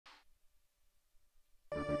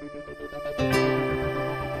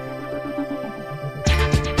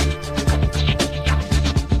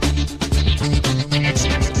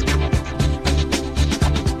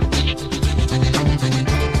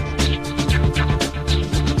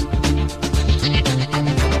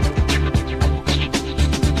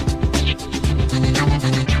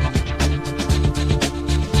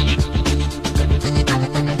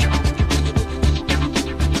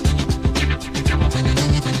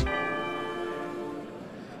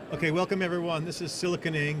Okay, welcome everyone. This is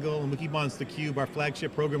SiliconANGLE and Wikibon's theCUBE, our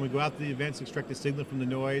flagship program. We go out to the events, extract the signal from the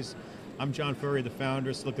noise. I'm John Furrier, the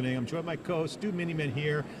founder of SiliconANGLE. I'm joined by my co-host Stu Miniman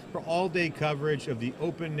here for all-day coverage of the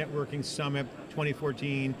Open Networking Summit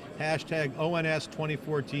 2014, hashtag ONS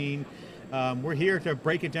 2014. We're here to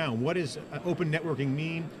break it down. What does open networking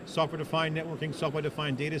mean? Software-defined networking,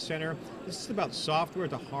 software-defined data center. This is about software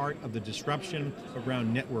at the heart of the disruption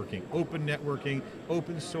around networking. Open networking,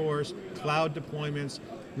 open source, cloud deployments.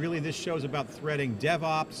 Really, this show is about threading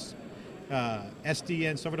DevOps,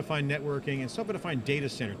 SDN, software-defined networking, and software-defined data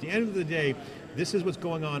center. At the end of the day, this is what's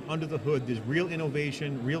going on under the hood. There's real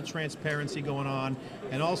innovation, real transparency going on,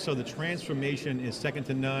 and also the transformation is second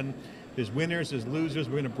to none. There's winners, there's losers.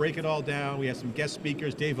 We're going to break it all down. We have some guest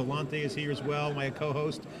speakers. Dave Vellante is here as well, my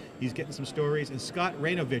co-host. He's getting some stories. And Scott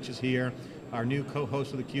Rainovich is here, our new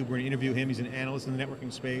co-host of theCUBE. We're going to interview him. He's an analyst in the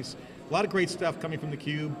networking space. A lot of great stuff coming from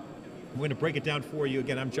theCUBE. We're going to break it down for you.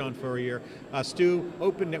 Again, I'm John Furrier. Stu,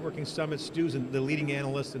 Open Networking Summit. Stu's the leading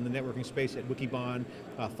analyst in the networking space at Wikibon,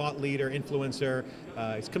 thought leader, influencer.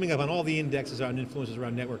 He's coming up on all the indexes on influencers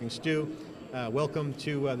around networking. Stu, welcome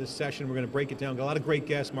to this session. We're going to break it down. Got a lot of great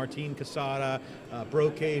guests, Martin Casada,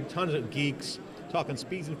 Brocade, tons of geeks, talking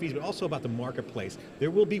speeds and fees, but also about the marketplace.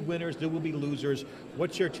 There will be winners, there will be losers.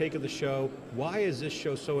 What's your take of the show? Why is this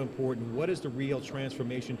show so important? What is the real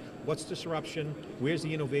transformation? What's disruption? Where's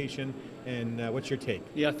the innovation? And what's your take?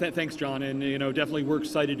 Yeah, thanks, John. And definitely we're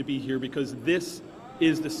excited to be here because this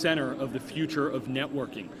is the center of the future of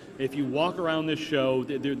networking. If you walk around this show,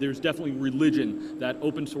 there's definitely religion that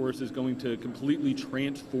open source is going to completely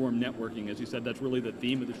transform networking. As you said, that's really the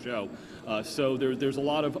theme of the show. So there's a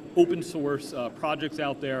lot of open source projects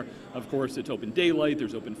out there. Of course, it's Open Daylight,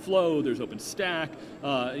 there's Open Flow, there's OpenStack,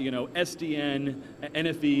 SDN,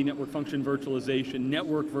 NFV, network function virtualization,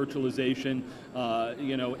 network virtualization,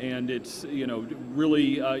 and it's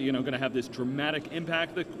really going to have this dramatic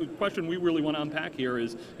impact. The question we really want to unpack here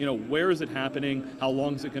is, where is it happening? How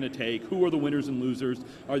long is it going to take? Who are the winners and losers?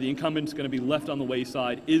 Are the incumbents going to be left on the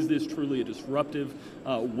wayside? Is this truly a disruptive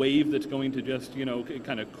wave that's going to just,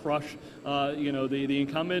 kind of crush, the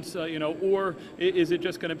incumbents, or is it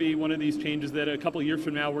just going to be one of these changes that a couple of years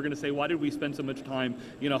from now we're going to say, why did we spend so much time,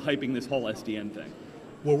 hyping this whole SDN thing?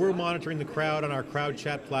 Well, we're monitoring the crowd on our crowd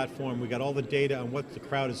chat platform. We got all the data on what the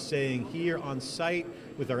crowd is saying here on site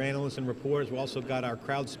with our analysts and reporters. We also got our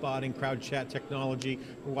crowd spotting, crowd chat technology.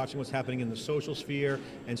 We're watching what's happening in the social sphere.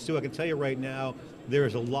 And Stu, I can tell you right now, there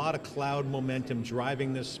is a lot of cloud momentum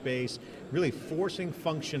driving this space, really forcing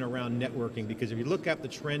function around networking, because if you look at the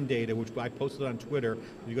trend data, which I posted on Twitter,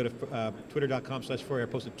 if you go to twitter.com/Furrier, I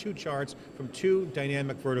posted two charts from two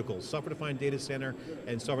dynamic verticals, software-defined data center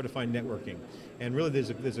and software-defined networking. And really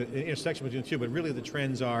there's an intersection between the two, but really the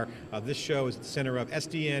trends are, this show is at the center of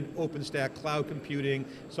SDN, OpenStack, cloud computing,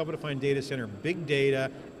 software-defined data center, big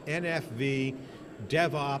data, NFV,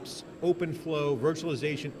 DevOps, open flow,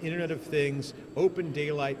 virtualization, Internet of Things, open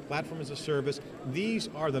daylight, platform as a service. These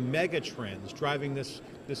are the mega trends driving this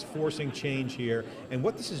forcing change here. And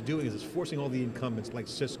what this is doing is it's forcing all the incumbents like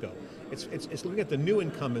Cisco. It's looking at the new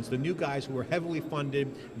incumbents, the new guys who are heavily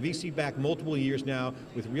funded, VC backed multiple years now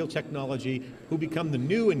with real technology, who become the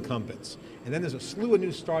new incumbents. And then there's a slew of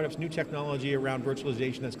new startups, new technology around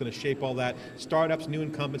virtualization that's going to shape all that. Startups, new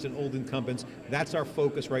incumbents, and old incumbents. That's our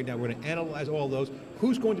focus right now. We're going to analyze all those.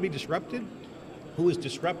 Who's going to be disrupted? Who is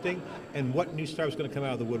disrupting, and what new startup is going to come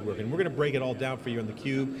out of the woodwork. And we're going to break it all down for you on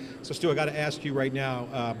theCUBE. So Stu, I got to ask you right now,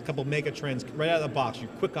 a couple of mega trends right out of the box, your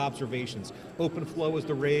quick observations. Open flow is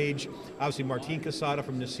the rage. Obviously Martin Casada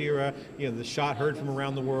from Nicira, the shot heard from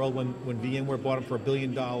around the world when VMware bought him for $1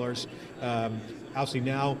 billion. Obviously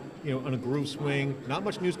now, on a groove swing. Not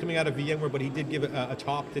much news coming out of VMware, but he did give a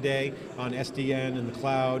talk today on SDN and the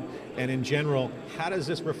cloud. And in general, how does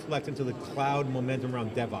this reflect into the cloud momentum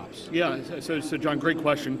around DevOps? Yeah, so John, great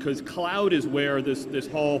question, because cloud is where this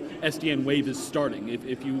whole SDN wave is starting.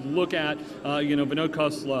 If you look at, Vinod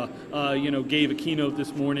Khosla, gave a keynote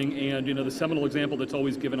this morning, and the seminal example that's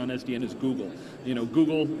always given on SDN is Google.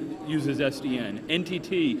 Google uses SDN.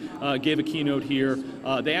 NTT gave a keynote here.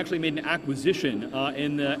 They actually made an acquisition Miniman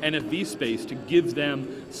in the NFV space to give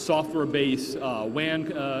them software-based WAN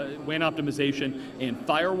optimization and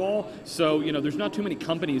firewall. So there's not too many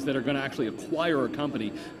companies that are going to actually acquire a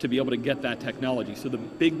company to be able to get that technology. So the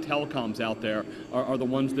big telecoms out there are the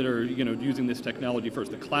ones that are using this technology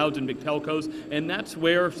first. The clouds and big telcos, and that's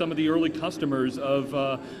where some of the early customers of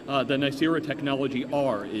the Nicira technology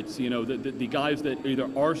are. It's the guys that either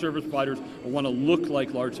are service providers or want to look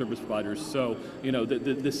like large service providers. So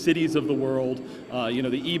the cities of the world,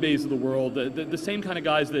 the eBays of the world, the same kind of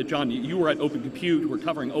guys that, John, you were at Open Compute, we're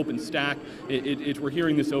covering OpenStack. We're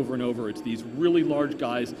hearing this over and over. It's these really large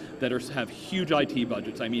guys that have huge IT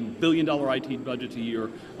budgets. I mean, billion-dollar IT budgets a year,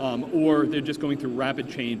 or they're just going through rapid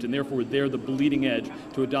change, and therefore they're the bleeding edge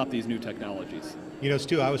to adopt these new technologies.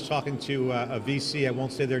 Stu, I was talking to a VC, I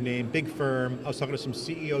won't say their name, big firm. I was talking to some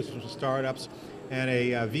CEOs of some startups and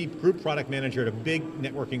a group product manager at a big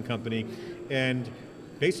networking company, and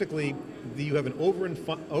basically you have an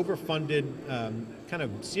overfunded kind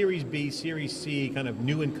of Series B, Series C kind of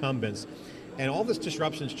new incumbents. And all this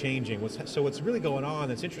disruption is changing. So what's really going on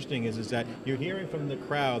that's interesting is that you're hearing from the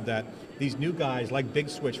crowd that these new guys, like Big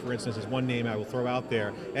Switch, for instance, is one name I will throw out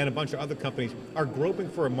there, and a bunch of other companies are groping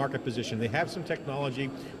for a market position. They have some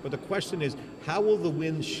technology, but the question is, how will the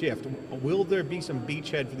winds shift? Will there be some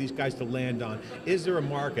beachhead for these guys to land on? Is there a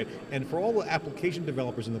market? And for all the application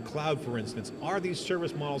developers in the cloud, for instance, are these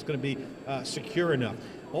service models going to be secure enough?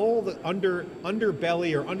 All the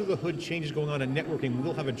underbelly or under the hood changes going on in networking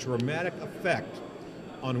will have a dramatic effect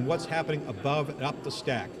on what's happening above and up the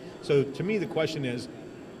stack. So to me, the question is,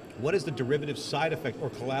 what is the derivative side effect or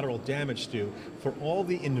collateral damage to for all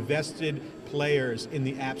the invested players in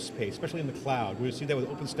the app space, especially in the cloud? We see that with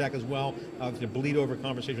OpenStack as well, the bleed over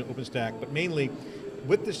conversation with OpenStack, but mainly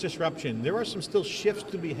with this disruption, there are some still shifts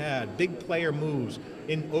to be had, big player moves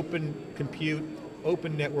in open compute,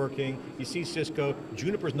 open networking. You see Cisco,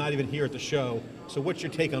 Juniper's not even here at the show. So what's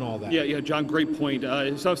your take on all that? Yeah, John, great point.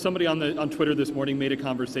 So somebody on Twitter this morning made a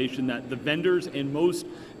conversation that the vendors and most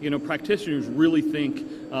practitioners really think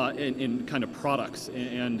in kind of products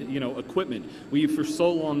and equipment. We for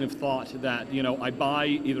so long have thought that I buy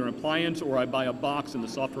either an appliance or I buy a box and the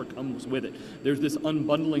software comes with it. There's this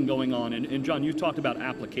unbundling going on, and John, you talked about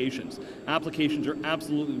applications. Applications are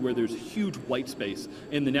absolutely where there's huge white space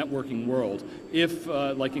in the networking world. If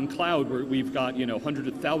like in cloud, where we've got hundreds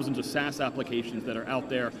of thousands of SaaS applications that are out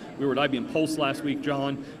there. We were at IBM Pulse last week,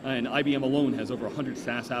 John, and IBM alone has over 100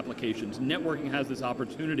 SaaS applications. Networking has this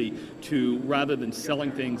opportunity to, rather than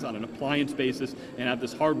selling things on an appliance basis and have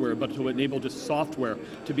this hardware, but to enable just software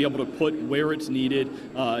to be able to put where it's needed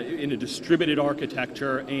in a distributed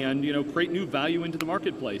architecture and create new value into the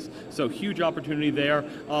marketplace. So huge opportunity there.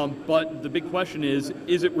 But the big question is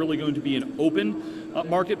it really going to be an open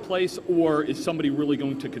marketplace, or is somebody really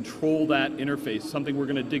going to control that interface? Something we're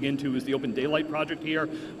going to dig into is the Open Daylight project here.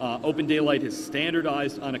 Open Daylight is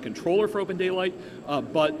standardized on a controller for Open Daylight,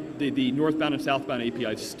 but the northbound and southbound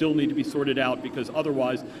APIs still need to be sorted out, because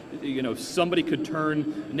otherwise, somebody could turn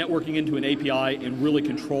networking into an API and really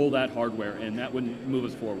control that hardware, and that wouldn't move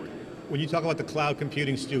us forward. When you talk about the cloud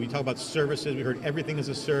computing, Stu, you talk about services. We heard everything as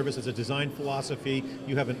a service. It's a design philosophy.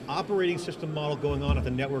 You have an operating system model going on at the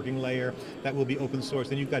networking layer that will be open source.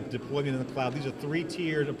 Then you've got deployment in the cloud. These are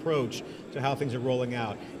three-tiered approach to how things are rolling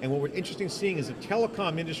out. And what we're interesting seeing is the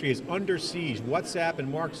telecom industry is under siege. WhatsApp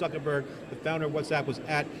and Mark Zuckerberg, the founder of WhatsApp, was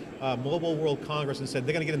at Mobile World Congress and said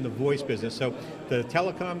they're going to get in the voice business. So the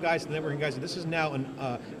telecom guys, the networking guys, this is now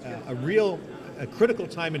a critical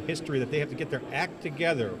time in history that they have to get their act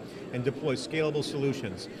together and deploy scalable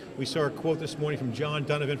solutions. We saw a quote this morning from John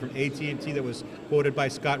Donovan from AT&T that was quoted by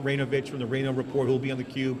Scott Rainovich from the Raino Report, who will be on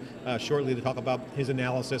theCUBE shortly to talk about his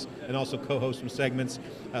analysis and also co-host some segments.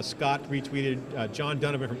 Scott retweeted John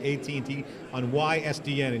Donovan from AT&T on why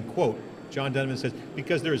SDN, and quote, John Donovan says,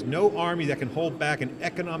 because there is no army that can hold back an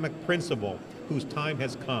economic principle whose time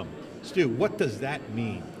has come. Stu, what does that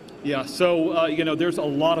mean? Yeah, so there's a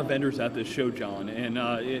lot of vendors at this show, John, and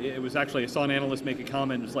it was actually, I saw an analyst make a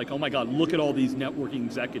comment, it's like, oh my God, look at all these networking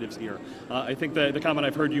executives here. I think the comment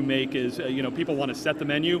I've heard you make is, people want to set the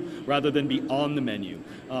menu rather than be on the menu.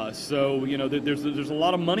 So there's a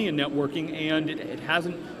lot of money in networking, and it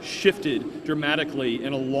hasn't shifted dramatically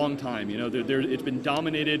in a long time. It's been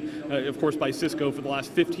dominated, of course, by Cisco for the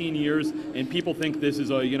last 15 years, and people think this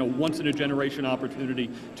is a once in a generation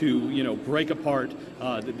opportunity to break apart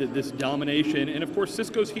this domination, and of course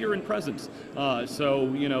Cisco's here in presence.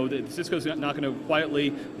 So Cisco's not going to quietly,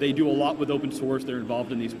 they do a lot with open source, they're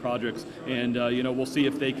involved in these projects, and we'll see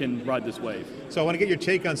if they can ride this wave. So I want to get your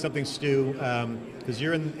take on something, Stu, because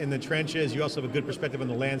you're in the trenches, you also have a good perspective on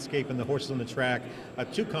the landscape and the horses on the track.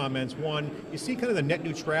 Two comments. One, you see kind of the net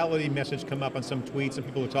neutrality message come up on some tweets, and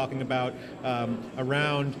people are talking about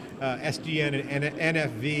around SDN and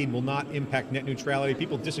NFV will not impact net neutrality.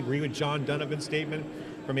 People disagree with John Donovan's statement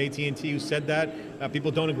from AT&T who said that.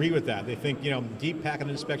 People don't agree with that. They think, deep packet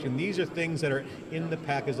inspection, these are things that are in the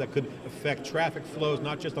package that could affect traffic flows,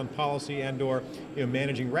 not just on policy and or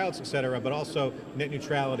managing routes, et cetera, but also net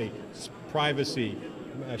neutrality, privacy,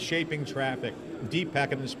 shaping traffic, deep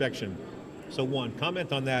packet inspection. So one,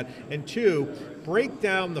 comment on that. And two, break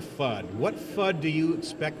down the FUD. What FUD do you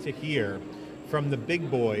expect to hear from the big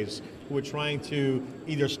boys who are trying to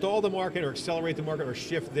either stall the market or accelerate the market or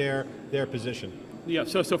shift their position? Yeah,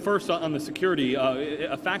 so first on the security,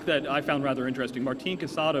 a fact that I found rather interesting, Martin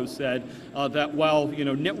Casado said that while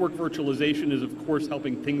network virtualization is of course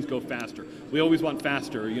helping things go faster, we always want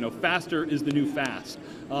faster, faster is the new fast.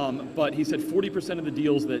 But he said 40% of the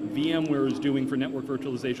deals that VMware is doing for network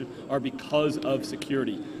virtualization are because of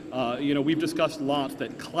security. We've discussed lots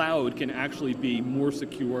that cloud can actually be more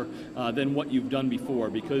secure than what you've done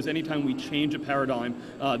before, because anytime we change a paradigm,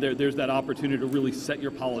 there's that opportunity to really set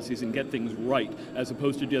your policies and get things right, as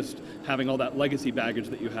opposed to just having all that legacy baggage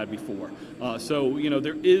that you had before.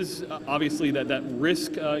 There is obviously that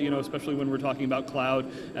risk, especially when we're talking about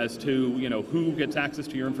cloud, as to who gets access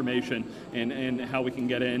to your information and how we can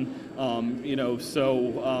get in.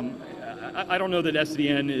 I don't know that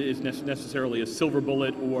SDN is necessarily a silver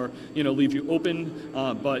bullet or leaves you open,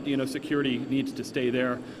 but security needs to stay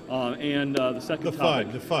there. And the second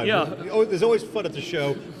topic, the FUD. Yeah, there's always FUD at the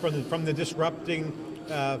show from the disrupting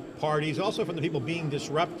parties, also from the people being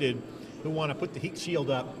disrupted who want to put the heat shield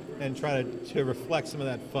up and try to reflect some of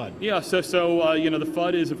that FUD. Yeah, so the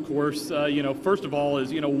FUD is, of course, first of all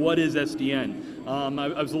is, what is SDN?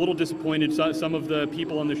 I was a little disappointed. Some of the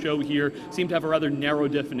people on the show here seem to have a rather narrow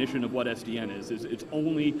definition of what SDN is. It's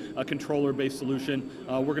only a controller-based solution.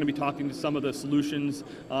 We're going to be talking to some of the solutions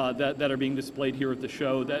that are being displayed here at the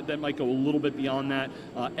show that might go a little bit beyond that.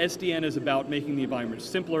 SDN is about making the environment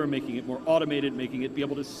simpler, making it more automated, making it be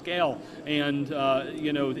able to scale. And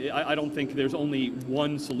I don't think there's only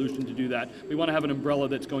one solution to do that. We want to have an umbrella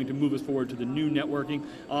that's going to move us forward to the new networking.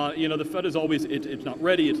 The FUD is always, it's not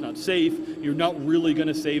ready, it's not safe, you're not really going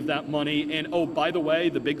to save that money, and oh, by the way,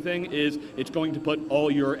 the big thing is it's going to put all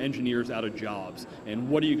your engineers out of jobs. And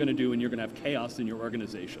what are you going to do when you're going to have chaos in your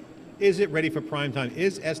organization? Is it ready for prime time?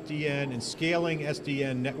 Is SDN and scaling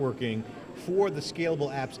SDN networking for the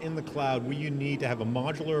scalable apps in the cloud where you need to have a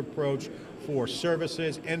modular approach for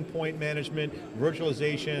services, endpoint management,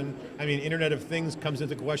 virtualization, Internet of Things comes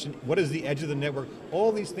into question. What is the edge of the network?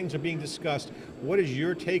 All these things are being discussed. What is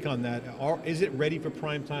your take on that? Is it ready for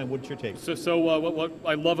prime time? What's your take? What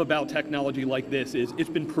I love about technology like this is it's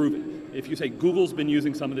been proven. If you say Google's been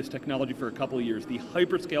using some of this technology for a couple of years, the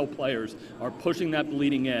hyperscale players are pushing that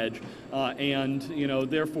bleeding edge, and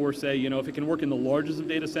therefore say, if it can work in the largest of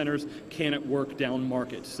data centers, can it work down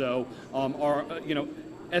market? So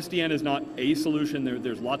SDN is not a solution.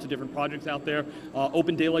 There's lots of different projects out there.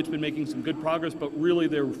 Open Daylight's been making some good progress, but really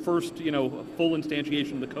their first full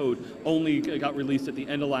instantiation of the code only got released at the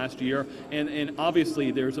end of last year. And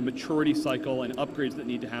obviously there's a maturity cycle and upgrades that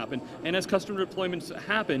need to happen. And as customer deployments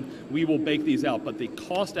happen, we will bake these out. But the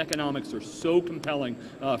cost economics are so compelling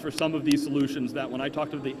for some of these solutions that when I talk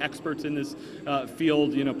to the experts in this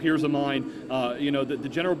field, peers of mine, the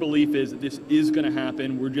general belief is that this is going to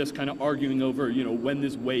happen. We're just kind of arguing over when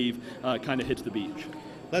this wave kind of hits the beach.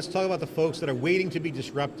 Let's talk about the folks that are waiting to be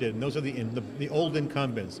disrupted, and those are the old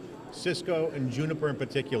incumbents, Cisco and Juniper in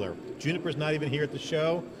particular. Juniper's not even here at the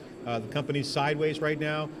show. The company's sideways right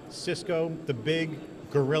now. Cisco, the big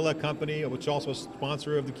gorilla company, which is also a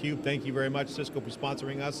sponsor of theCUBE. Thank you very much, Cisco, for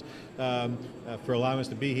sponsoring us, for allowing us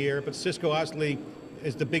to be here. But Cisco, obviously,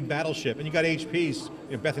 is the big battleship. And you got HP's,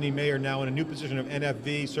 Bethany Mayer now in a new position of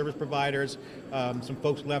NFV, service providers, some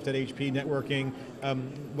folks left at HP networking.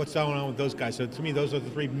 What's going on with those guys? So to me, those are the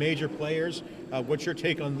three major players. What's your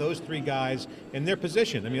take on those three guys and their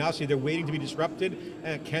position? Obviously they're waiting to be disrupted.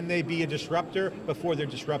 Can they be a disruptor before they're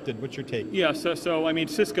disrupted? What's your take? Yeah, so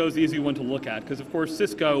Cisco's the easy one to look at, because of course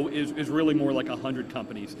Cisco is really more like 100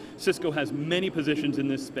 companies. Cisco has many positions in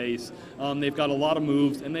this space. They've got a lot of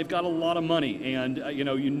moves and they've got a lot of money. And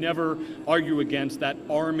you never argue against that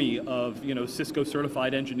army of Cisco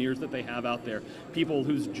certified engineers that they have out there, people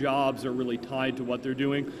whose jobs are really tied to what they're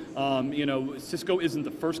doing. Cisco isn't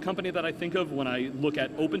the first company that I think of when I look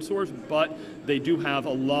at open source, but they do have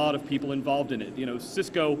a lot of people involved in it.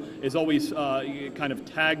 Cisco is always kind of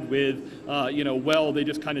tagged with, well, they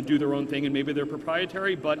just kind of do their own thing and maybe they're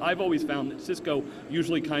proprietary, but I've always found that Cisco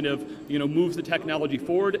usually kind of, moves the technology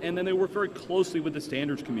forward, and then they work very closely with the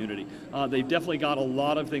standards community. They've definitely got a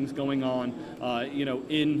lot of things going on,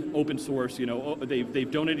 in open source.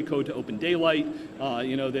 They've donated code to Open Daylight.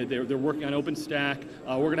 They're working on OpenStack.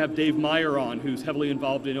 We're going to have Dave Meyer on, who's heavily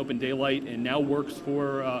involved in Open Daylight and now works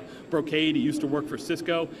for Brocade. He used to work for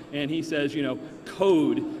Cisco, and he says,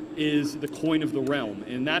 code is the coin of the realm,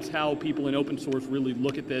 and that's how people in open source really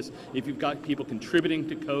look at this. If you've got people contributing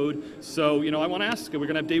to code, so I want to ask, we're going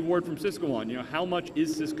to have Dave Ward from Cisco on. How much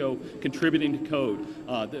is Cisco contributing to code?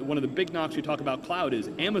 One of the big knocks you talk about cloud is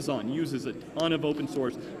Amazon uses a ton of open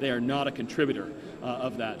source. They are not a contributor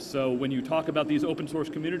of that. So when you talk about these open source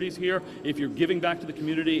communities here, if you're giving back to the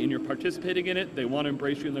community and you're participating in it, they want to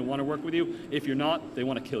embrace you and they want to work with you. If you're not, they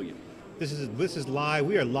want to kill you. This is live.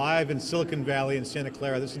 We are live in Silicon Valley in Santa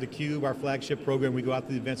Clara. This is theCUBE, our flagship program. We go out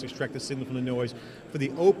to the events, extract the signal from the noise. For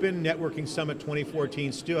the Open Networking Summit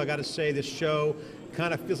 2014, Stu, I got to say this show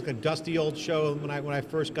kind of feels like a dusty old show when I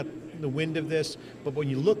first got the wind of this, but when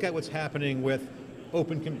you look at what's happening with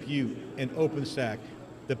Open Compute and OpenStack,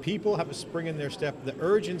 the people have a spring in their step. The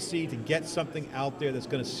urgency to get something out there that's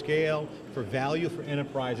going to scale for value for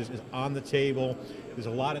enterprises is on the table. There's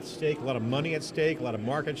a lot at stake, a lot of money at stake, a lot of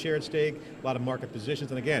market share at stake, a lot of market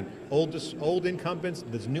positions. And again, old incumbents,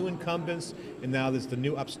 there's new incumbents, and now there's the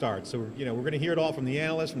new upstarts. So we're going to hear it all from the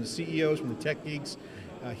analysts, from the CEOs, from the tech geeks.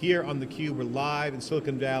 Here on theCUBE, we're live in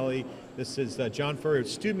Silicon Valley. This is John Furrier,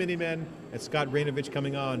 Stu Miniman, and Scott Rainovich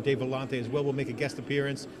coming on. Dave Vellante as well will make a guest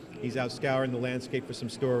appearance. He's out scouring the landscape for some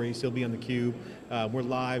stories. He'll be on theCUBE. We're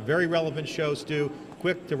live, very relevant show, Stu.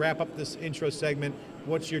 Quick to wrap up this intro segment.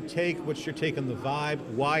 What's your take? What's your take on the vibe?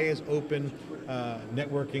 Why is Open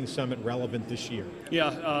Networking Summit relevant this year?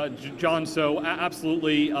 Yeah, John, so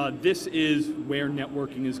absolutely, this is where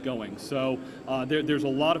networking is going. So there's a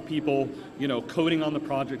lot of people, coding on the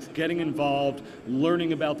projects, getting involved,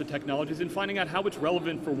 learning about the technologies, and finding out how it's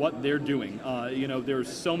relevant for what they're doing.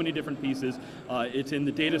 There's so many different pieces. It's in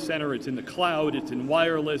the data center, it's in the cloud, it's in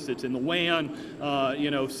wireless, it's in the WAN.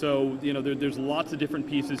 There's lots of different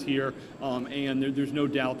pieces here, and there's no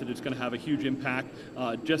doubt that it's going to have a huge impact.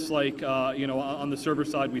 Just like on the server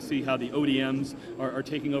side, we see how the ODMs are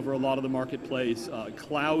taking over a lot of the marketplace.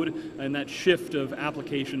 Cloud and that shift of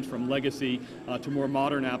applications from legacy to more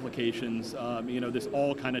modern applications. This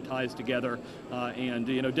all kind of ties together, and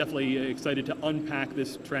definitely excited to unpack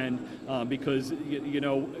this trend because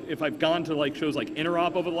if I've gone to shows like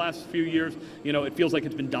Interop over the last few years, it feels like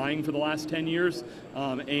it's been dying for the last 10 years,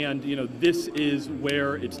 and this is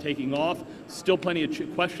where it's taking off. Still plenty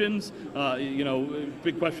of questions.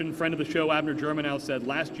 Big question. Friend of the show, Abner Germanow, said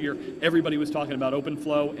last year everybody was talking about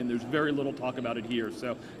OpenFlow, and there's very little talk about it here.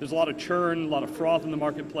 So there's a lot of churn, a lot of froth in the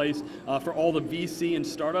marketplace. For all the VC and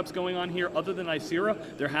startups going on here, other than Icira,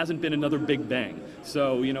 there hasn't been another big bang.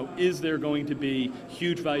 So is there going to be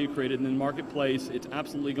huge value created in the marketplace? It's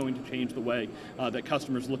absolutely going to change the way that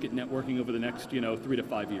customers look at networking over the next 3 to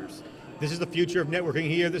 5 years. This is the future of networking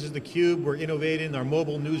here. This is theCUBE. We're innovating. Our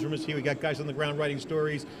mobile newsroom is here. We got guys on the ground writing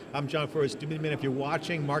stories. I'm John Furrier. Stu Miniman. If you're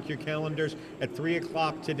watching, mark your calendars. At 3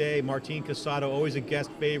 o'clock today, Martin Casado, always a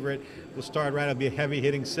guest favorite. We'll start right. It'll be a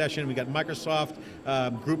heavy-hitting session. We got Microsoft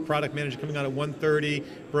Group Product Manager coming on at 1:30.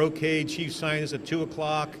 Brocade Chief Scientist at 2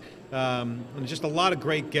 o'clock. And just a lot of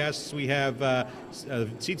great guests. We have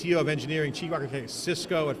CTO of Engineering, Chief Architect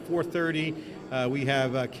Cisco at 4:30. We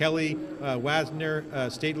have Kelly Wasner,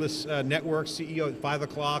 Stateless Network CEO at 5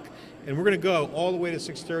 o'clock. And we're going to go all the way to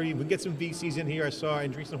 6:30. We get some VCs in here. I saw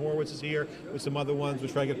Andreessen Horowitz is here with some other ones. We'll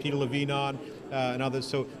try to get Peter Levine on and others.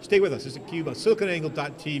 So stay with us. This is theCUBE on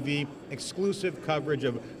SiliconANGLE.tv. Exclusive coverage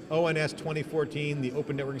of ONS 2014, the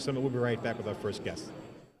Open Networking Summit. We'll be right back with our first guest.